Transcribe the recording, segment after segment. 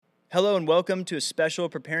Hello and welcome to a special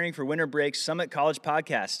Preparing for Winter Break Summit College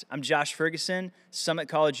podcast. I'm Josh Ferguson, Summit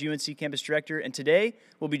College UNC Campus Director, and today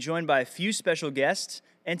we'll be joined by a few special guests,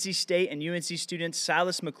 NC State and UNC students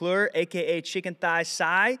Silas McClure, a.k.a. Chicken Thigh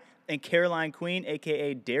Cy, and Caroline Queen,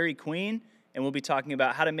 a.k.a. Dairy Queen, and we'll be talking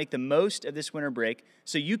about how to make the most of this winter break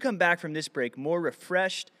so you come back from this break more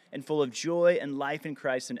refreshed and full of joy and life in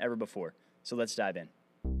Christ than ever before. So let's dive in.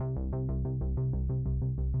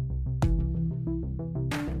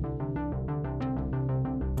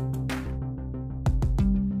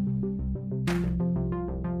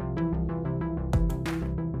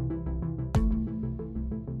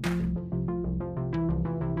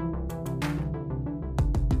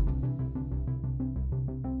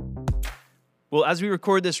 Well, as we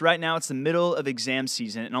record this right now, it's the middle of exam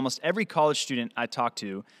season, and almost every college student I talk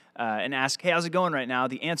to and ask, hey, how's it going right now?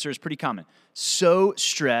 The answer is pretty common. So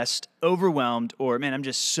stressed, overwhelmed, or man, I'm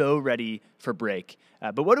just so ready for break.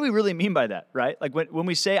 But what do we really mean by that, right? Like when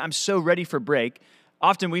we say I'm so ready for break,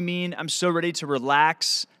 often we mean I'm so ready to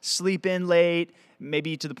relax, sleep in late,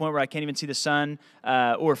 maybe to the point where I can't even see the sun,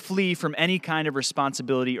 or flee from any kind of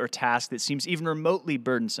responsibility or task that seems even remotely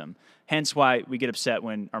burdensome. Hence why we get upset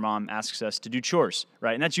when our mom asks us to do chores,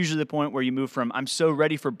 right? And that's usually the point where you move from I'm so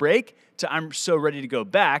ready for break to I'm so ready to go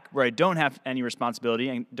back, where I don't have any responsibility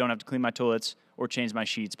and don't have to clean my toilets or change my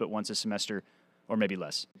sheets but once a semester or maybe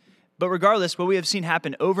less. But regardless, what we have seen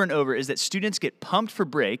happen over and over is that students get pumped for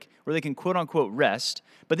break, where they can quote-unquote rest,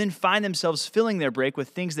 but then find themselves filling their break with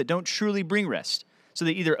things that don't truly bring rest. So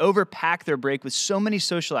they either overpack their break with so many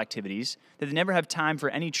social activities that they never have time for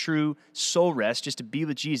any true soul rest, just to be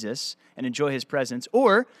with Jesus and enjoy his presence,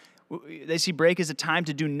 or they see break as a time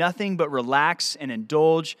to do nothing but relax and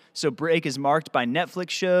indulge. So break is marked by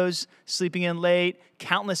Netflix shows, sleeping in late,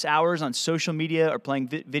 countless hours on social media or playing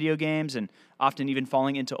video games, and often even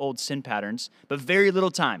falling into old sin patterns. But very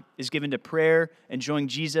little time is given to prayer, enjoying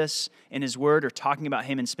Jesus and his word, or talking about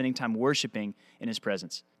him and spending time worshiping in his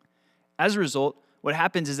presence. As a result, what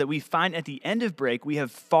happens is that we find at the end of break, we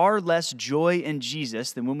have far less joy in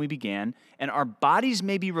Jesus than when we began, and our bodies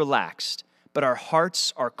may be relaxed, but our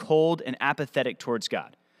hearts are cold and apathetic towards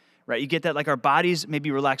God, right? You get that? Like our bodies may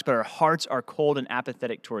be relaxed, but our hearts are cold and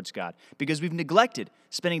apathetic towards God because we've neglected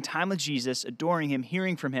spending time with Jesus, adoring him,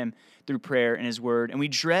 hearing from him through prayer and his word, and we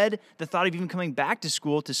dread the thought of even coming back to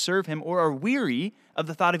school to serve him, or are weary of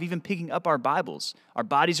the thought of even picking up our Bibles. Our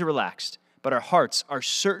bodies are relaxed, but our hearts are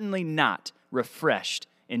certainly not refreshed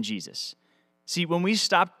in Jesus. See, when we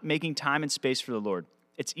stop making time and space for the Lord,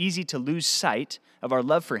 it's easy to lose sight of our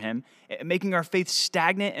love for him, making our faith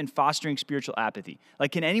stagnant and fostering spiritual apathy.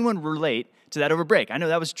 Like, can anyone relate to that over break? I know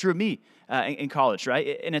that was true of me in college,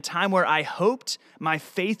 right? In a time where I hoped my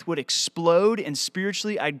faith would explode and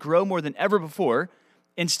spiritually I'd grow more than ever before,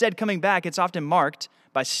 instead coming back, it's often marked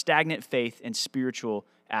by stagnant faith and spiritual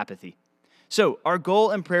apathy. So our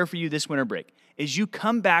goal and prayer for you this winter break is you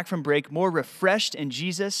come back from break more refreshed in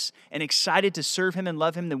Jesus and excited to serve him and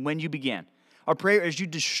love him than when you began. Our prayer is you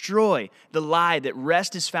destroy the lie that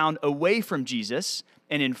rest is found away from Jesus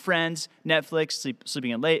and in friends, Netflix,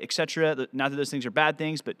 sleeping in late, etc. Not that those things are bad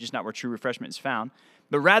things, but just not where true refreshment is found.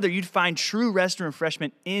 But rather, you'd find true rest and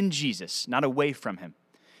refreshment in Jesus, not away from him.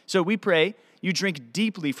 So we pray you drink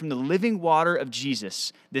deeply from the living water of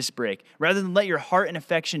Jesus this break, rather than let your heart and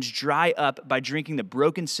affections dry up by drinking the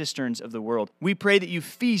broken cisterns of the world. We pray that you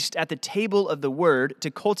feast at the table of the word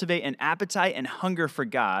to cultivate an appetite and hunger for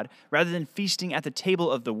God, rather than feasting at the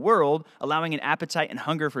table of the world, allowing an appetite and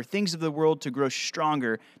hunger for things of the world to grow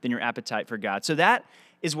stronger than your appetite for God. So that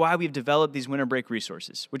is why we've developed these winter break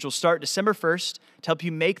resources, which will start December 1st to help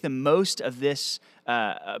you make the most of this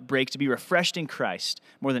break to be refreshed in Christ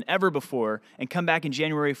more than ever before, and come back in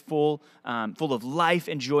January full of life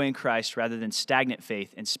and joy in Christ rather than stagnant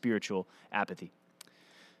faith and spiritual apathy.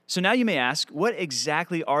 So now you may ask, what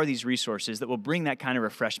exactly are these resources that will bring that kind of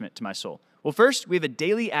refreshment to my soul? Well, first, we have a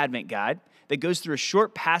daily Advent guide that goes through a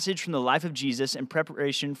short passage from the life of Jesus in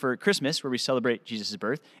preparation for Christmas, where we celebrate Jesus'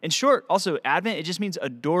 birth. In short, also, Advent, it just means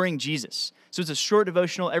adoring Jesus. So it's a short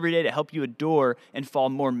devotional every day to help you adore and fall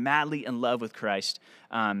more madly in love with Christ,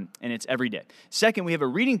 and it's every day. Second, we have a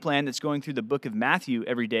reading plan that's going through the book of Matthew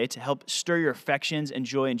every day to help stir your affections and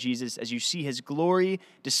joy in Jesus as you see his glory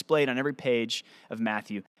displayed on every page of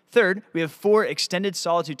Matthew. Third, we have 4 extended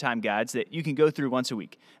solitude time guides that you can go through once a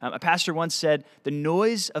week. A pastor once said, "The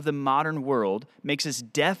noise of the modern world makes us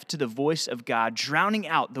deaf to the voice of God, drowning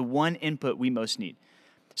out the one input we most need."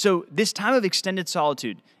 So this time of extended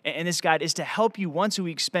solitude and this guide is to help you once a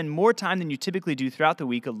week spend more time than you typically do throughout the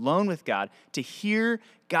week alone with God, to hear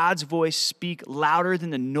God's voice speak louder than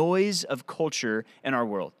the noise of culture in our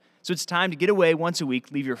world. So it's time to get away once a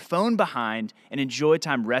week, leave your phone behind, and enjoy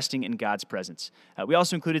time resting in God's presence. We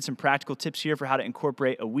also included some practical tips here for how to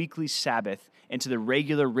incorporate a weekly Sabbath into the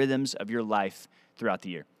regular rhythms of your life throughout the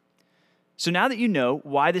year. So now that you know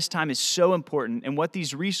why this time is so important and what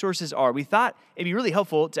these resources are, we thought it'd be really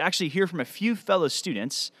helpful to actually hear from a few fellow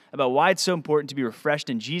students about why it's so important to be refreshed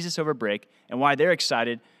in Jesus over break and why they're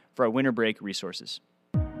excited for our winter break resources.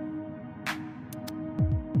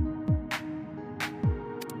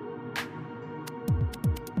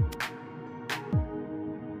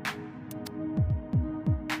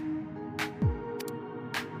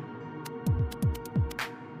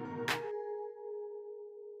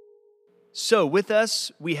 So with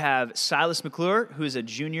us, we have Silas McClure, who is a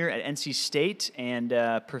junior at NC State and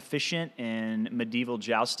proficient in medieval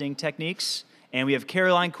jousting techniques. And we have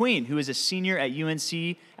Caroline Queen, who is a senior at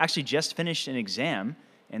UNC, actually just finished an exam,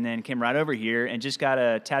 and then came right over here and just got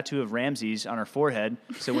a tattoo of Ramses on her forehead.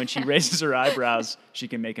 So when she raises her eyebrows, she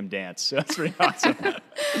can make him dance. So that's pretty awesome.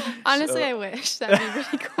 Honestly, I wish. That'd be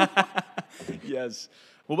really cool. Yes.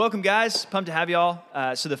 Well, welcome, guys. Pumped to have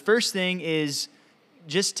y'all. So the first thing is,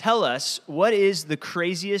 just tell us, what is the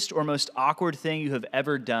craziest or most awkward thing you have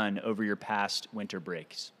ever done over your past winter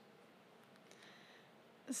breaks?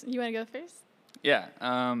 You want to go first? Yeah.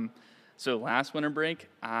 So last winter break,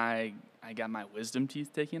 I got my wisdom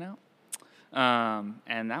teeth taken out.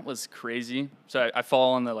 And that was crazy. So I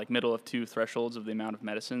fall on the middle of two thresholds of the amount of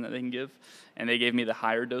medicine that they can give. And they gave me the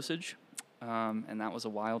higher dosage. And that was a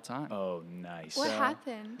wild time. Oh, nice. What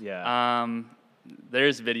happened? Yeah.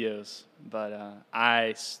 There's videos, but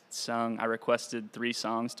I requested 3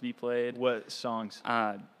 songs to be played. What songs?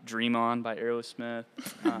 Dream On by Aerosmith,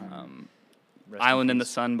 Rest Island in the peace.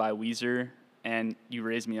 Sun by Weezer, and You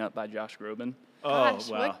Raise Me Up by Josh Groban. Gosh,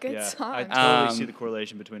 oh, wow. what good yeah. songs. I totally see the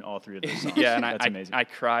correlation between all 3 of those songs. Yeah, and That's amazing. I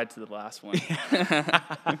cried to the last one.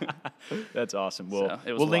 That's awesome. We'll, So,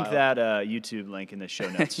 it was we'll link wild. that YouTube link in the show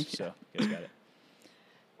notes, so you guys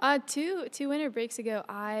got it. Two winter breaks ago,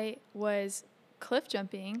 I was cliff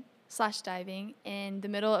jumping / diving in the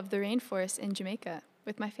middle of the rainforest in Jamaica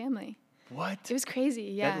with my family. What? It was crazy.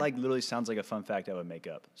 Yeah. That literally sounds like a fun fact I would make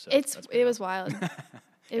up. So it that's pretty was awesome. wild. It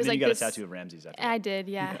And was then like you got this, a tattoo of Ramses after I that. did,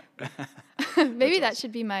 yeah. That's Maybe that awesome.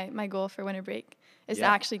 should be my goal for winter break is to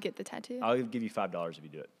Yeah. actually get the tattoo. I'll give you $5 if you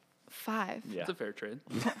do it. 5. Yeah. It's a fair trade.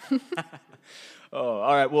 Oh,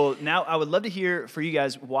 all right. Well, now I would love to hear for you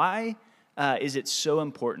guys, why is it so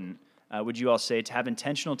important, would you all say, to have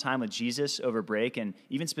intentional time with Jesus over break? And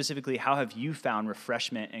even specifically, how have you found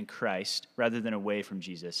refreshment in Christ rather than away from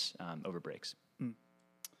Jesus over breaks?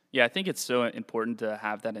 Yeah, I think it's so important to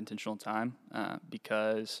have that intentional time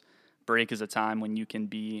because break is a time when you can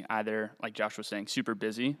be either, like Josh was saying, super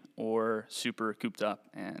busy or super cooped up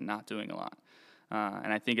and not doing a lot.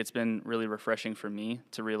 And I think it's been really refreshing for me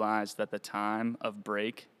to realize that the time of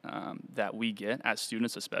break that we get as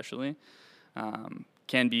students especially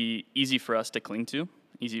can be easy for us to cling to,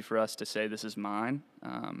 easy for us to say, this is mine,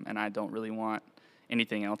 and I don't really want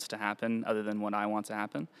anything else to happen other than what I want to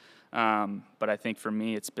happen. But I think for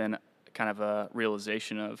me, it's been kind of a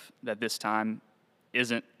realization of that this time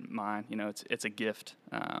isn't mine. You know, it's a gift.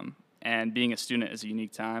 And being a student is a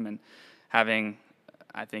unique time, and having,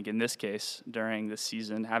 I think in this case, during this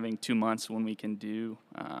season, having 2 months when we can do,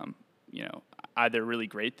 either really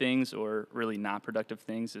great things or really not productive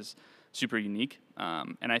things is super unique.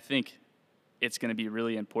 And I think it's going to be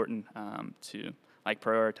really important to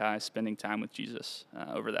prioritize spending time with Jesus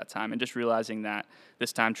over that time, and just realizing that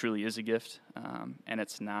this time truly is a gift, and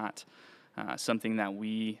it's not something that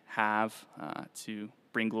we have to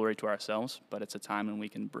bring glory to ourselves, but it's a time when we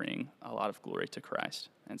can bring a lot of glory to Christ.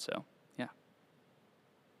 And so, yeah.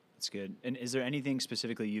 That's good. And is there anything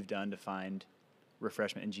specifically you've done to find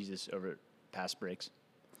refreshment in Jesus over past breaks?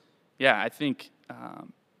 Yeah, I think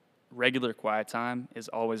regular quiet time is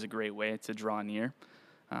always a great way to draw near.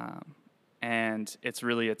 And it's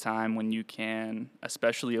really a time when you can,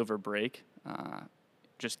 especially over break,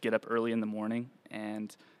 just get up early in the morning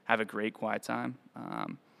and have a great quiet time.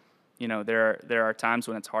 There are times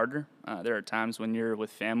when it's harder. There are times when you're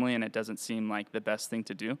with family and it doesn't seem like the best thing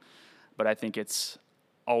to do. But I think it's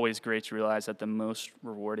always great to realize that the most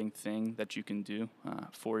rewarding thing that you can do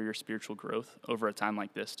for your spiritual growth over a time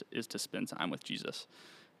like this is to spend time with Jesus.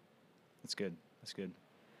 That's good. That's good.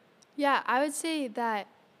 Yeah, I would say that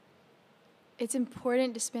it's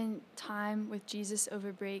important to spend time with Jesus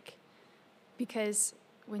over break because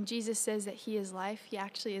when Jesus says that he is life, he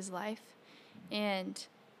actually is life. And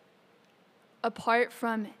apart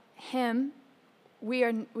from him, we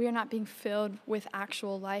are not being filled with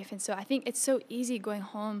actual life. And so I think it's so easy going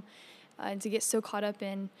home and to get so caught up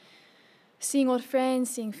in seeing old friends,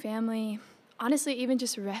 seeing family, honestly, even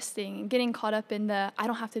just resting and getting caught up in the I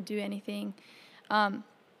don't have to do anything.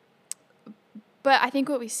 But I think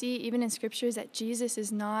what we see even in Scripture is that Jesus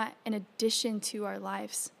is not an addition to our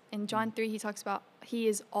lives. In John 3, he talks about he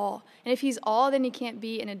is all. And if he's all, then he can't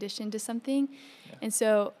be an addition to something. Yeah. And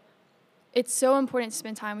so it's so important to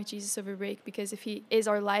spend time with Jesus over break, because if he is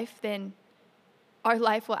our life, then our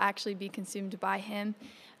life will actually be consumed by him.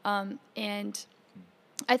 And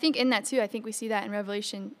I think in that too, I think we see that in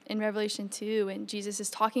Revelation 2, when Jesus is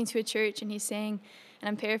talking to a church and he's saying, and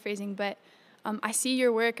I'm paraphrasing, but I see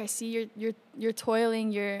your work, I see your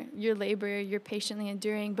toiling, your labor, you're patiently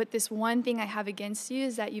enduring, but this one thing I have against you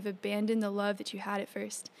is that you've abandoned the love that you had at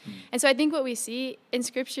first. And so I think what we see in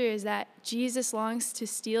Scripture is that Jesus longs to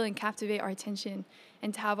steal and captivate our attention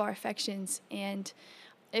and to have our affections. And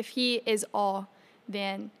if he is all,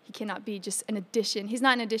 then he cannot be just an addition. He's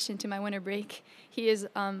not an addition to my winter break. He is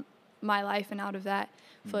my life, and out of that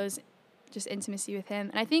flows just intimacy with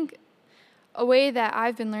him. And I think a way that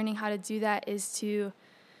I've been learning how to do that is to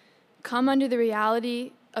come under the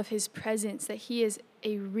reality of his presence, that he is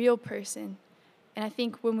a real person. And I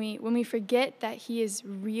think when we forget that he is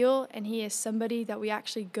real and he is somebody that we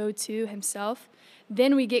actually go to himself,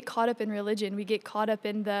 then we get caught up in religion. We get caught up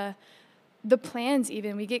in the plans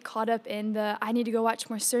even. We get caught up in I need to go watch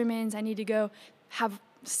more sermons. I need to go have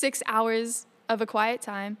 6 hours of a quiet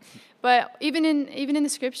time. But even in the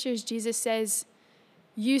Scriptures, Jesus says,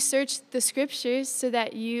 you search the Scriptures so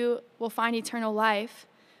that you will find eternal life,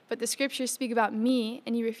 but the Scriptures speak about me,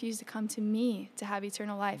 and you refuse to come to me to have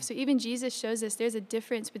eternal life. So even Jesus shows us there's a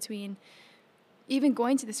difference between even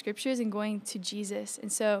going to the Scriptures and going to Jesus.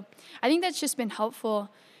 And so I think that's just been helpful,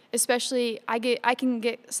 especially I can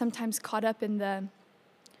get sometimes caught up in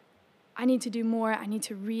I need to do more, I need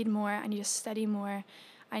to read more, I need to study more,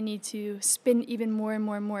 I need to spend even more and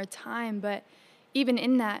more and more time. But even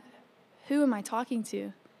in that, who am I talking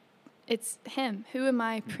to? It's him. Who am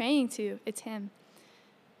I praying to? It's him.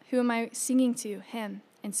 Who am I singing to? Him.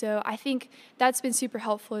 And so I think that's been super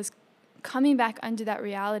helpful, is coming back under that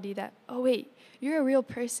reality that, oh wait, you're a real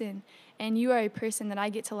person, and you are a person that I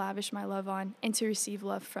get to lavish my love on and to receive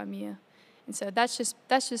love from you. And so that's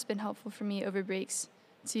just been helpful for me over breaks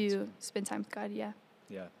to spend time with God. Yeah.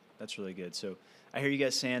 Yeah, that's really good. So I hear you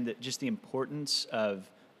guys saying that just the importance of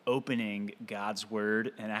opening God's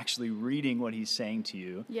word and actually reading what he's saying to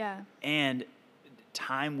you. Yeah. And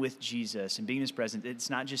time with Jesus and being in his presence, it's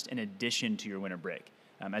not just an addition to your winter break,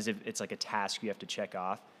 as if it's like a task you have to check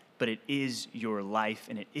off, but it is your life,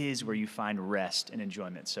 and it is where you find rest and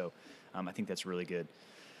enjoyment. So I think that's really good.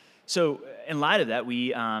 So in light of that, we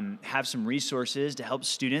have some resources to help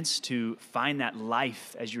students to find that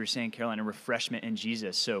life, as you were saying, Caroline, a refreshment in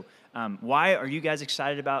Jesus. So why are you guys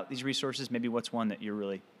excited about these resources? Maybe what's one that you're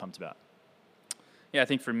really pumped about? Yeah, I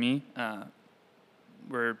think for me,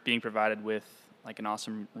 we're being provided with like an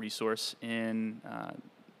awesome resource in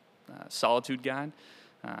Solitude Guide,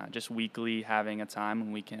 just weekly having a time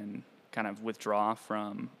when we can kind of withdraw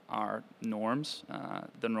from our norms,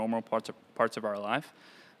 the normal parts of our life,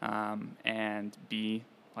 and be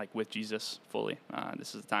like with Jesus fully.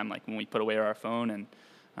 This is the time like when we put away our phone and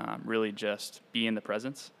really just be in the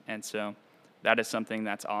presence. And so that is something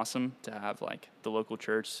that's awesome to have like the local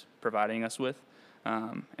church providing us with.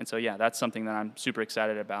 And so, yeah, that's something that I'm super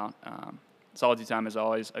excited about. Solitude time is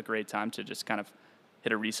always a great time to just kind of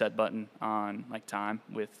hit a reset button on like time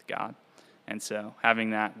with God. And so having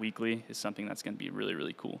that weekly is something that's going to be really,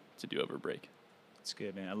 really cool to do over break. That's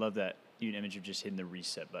good, man. I love that image of just hitting the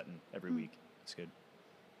reset button every week. It's good.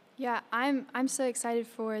 Yeah, I'm so excited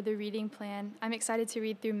for the reading plan. I'm excited to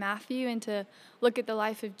read through Matthew and to look at the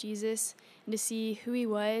life of Jesus and to see who he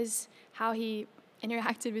was, how he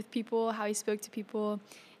interacted with people, how he spoke to people,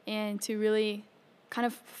 and to really kind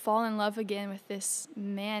of fall in love again with this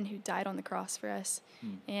man who died on the cross for us.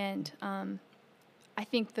 And I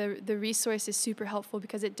think the resource is super helpful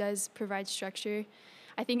because it does provide structure.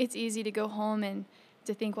 I think it's easy to go home and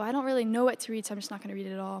to think, well, I don't really know what to read, so I'm just not going to read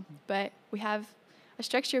it at all. But we have a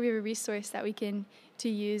structure, we have a resource that we can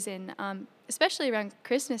use, and especially around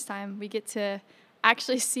Christmas time, we get to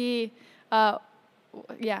actually see,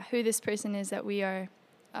 who this person is that we are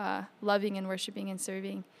loving and worshiping and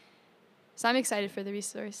serving. So I'm excited for the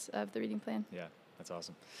resource of the reading plan. Yeah, that's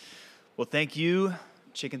awesome. Well, thank you,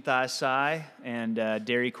 Chicken Thigh Sai and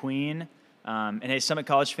Dairy Queen. And hey, Summit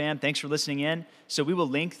College fam, thanks for listening in. So we will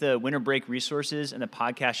link the winter break resources in the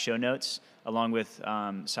podcast show notes, along with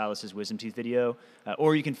Silas's Wisdom Teeth video,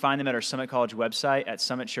 or you can find them at our Summit College website at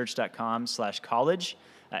summitchurch.com/college.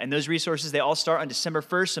 And those resources, they all start on December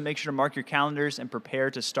 1st, so make sure to mark your calendars and prepare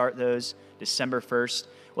to start those December 1st.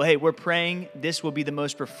 Well, hey, we're praying this will be the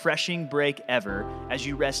most refreshing break ever as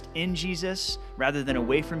you rest in Jesus rather than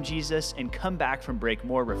away from Jesus and come back from break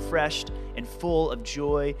more refreshed and full of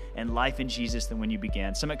joy and life in Jesus than when you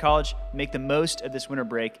began. Summit College, make the most of this winter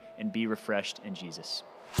break and be refreshed in Jesus.